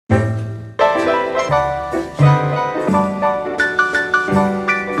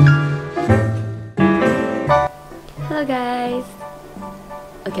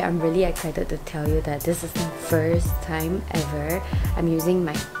really excited to tell you that this is the first time ever I'm using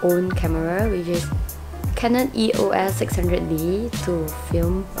my own camera, which is Canon EOS 600D to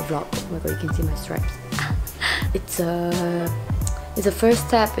film a vlog. Oh my god, you can see my stripes. It's a first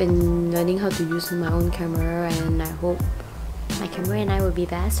step in learning how to use my own camera, and I hope my camera and I will be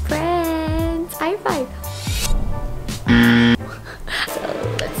best friends. High five! So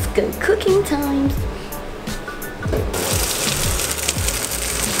let's go cooking time!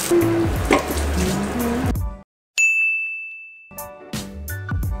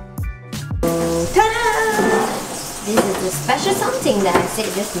 Ta-da! This is the special something that I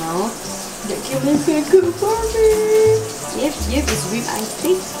said just now. The human can cook for me. Yep, is ribeye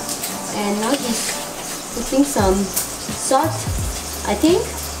steak, and now he's putting some salt. I think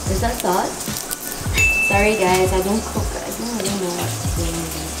is that salt? Sorry guys, I don't cook. I don't really know what to do.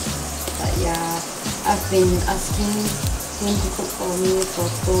 But yeah, I've been asking him to cook for me for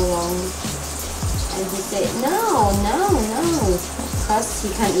so long, and he said no, because he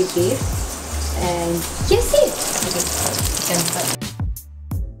can't eat beef. And here's it. Okay, chicken butt.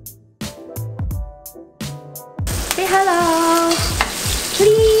 Say hello.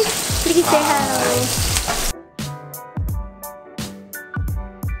 Please say hello.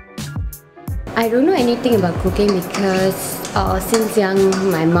 I don't know anything about cooking because since young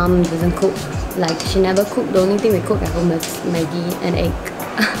my mom doesn't cook. Like, she never cooked. The only thing we cook at home is Maggi and egg.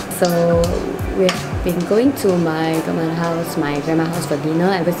 So we've been going to my grandma's house for dinner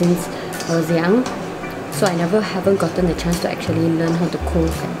ever since I was young. So I haven't gotten the chance to actually learn how to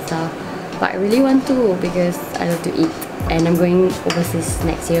cook and stuff. But I really want to because I love to eat, and I'm going overseas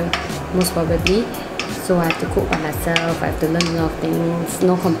next year, most probably. So I have to cook by myself. I have to learn a lot of things.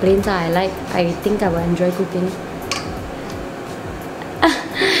 No complaints. I think I will enjoy cooking.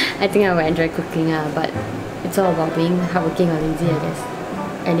 I think I will enjoy cooking, but it's all about being hardworking or lazy, I guess.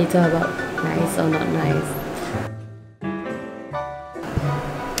 And it's all about nice or not nice.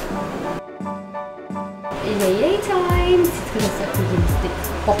 It's time! It's gonna start cooking steak.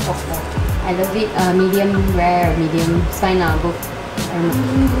 Pork. I love it medium rare, medium. It's fine now, both.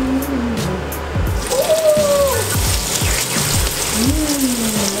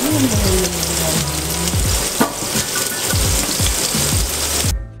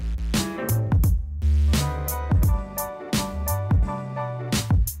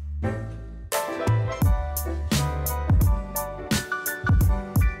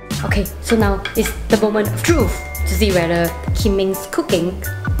 Okay, so now is the moment of truth to see whether Kim Ming's cooking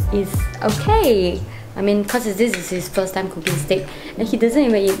is okay. I mean, cause this is his first time cooking steak, and he doesn't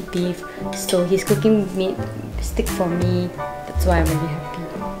even eat beef, so he's cooking meat steak for me. That's why I'm really happy.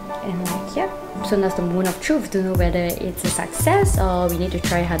 And like, yeah, so now's the moment of truth to know whether it's a success or we need to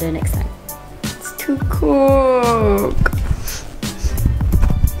try harder next time. It's to cook.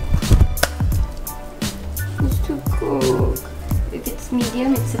 It's to cook. If it's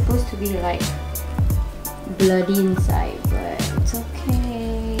medium, it's supposed to be like bloody inside, but it's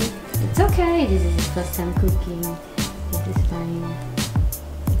okay. It's okay. This is his first time cooking. This is fine.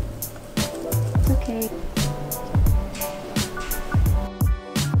 It's okay.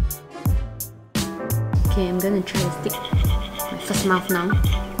 Okay, I'm gonna try to stick my first mouth now.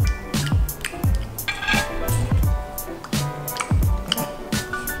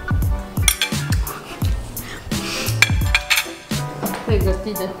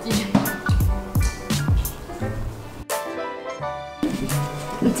 Dirty.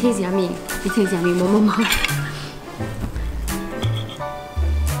 It tastes yummy. It tastes yummy. Mama.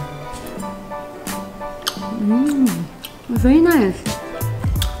 It's very nice.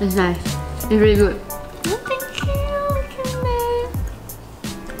 It's nice. It's really good. Oh, thank you,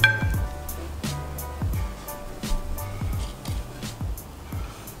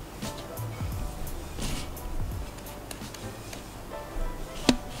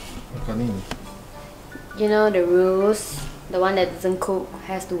 Kimmy. You know the rules. The one that doesn't cook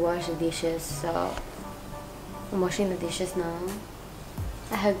has to wash the dishes. So I'm washing the dishes now.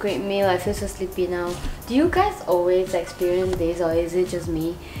 I had a great meal. I feel so sleepy now. Do you guys always experience this, or is it just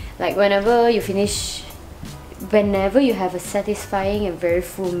me? Like whenever you have a satisfying and very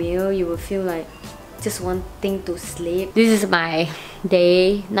full meal, you will feel like just wanting to sleep. This is my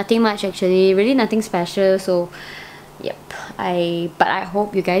day. Nothing much actually. Really nothing special. So yep. But I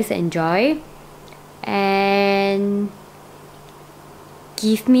hope you guys enjoy. And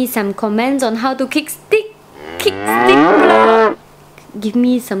give me some comments on how to kick stick. Give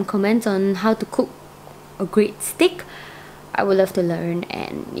me some comments on how to cook a great steak. I would love to learn,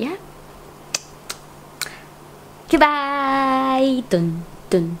 and yeah. Goodbye. Dun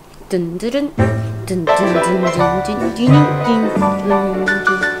dun dun dun dun dun dun dun dun dun dun dun dun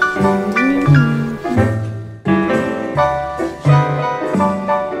dun.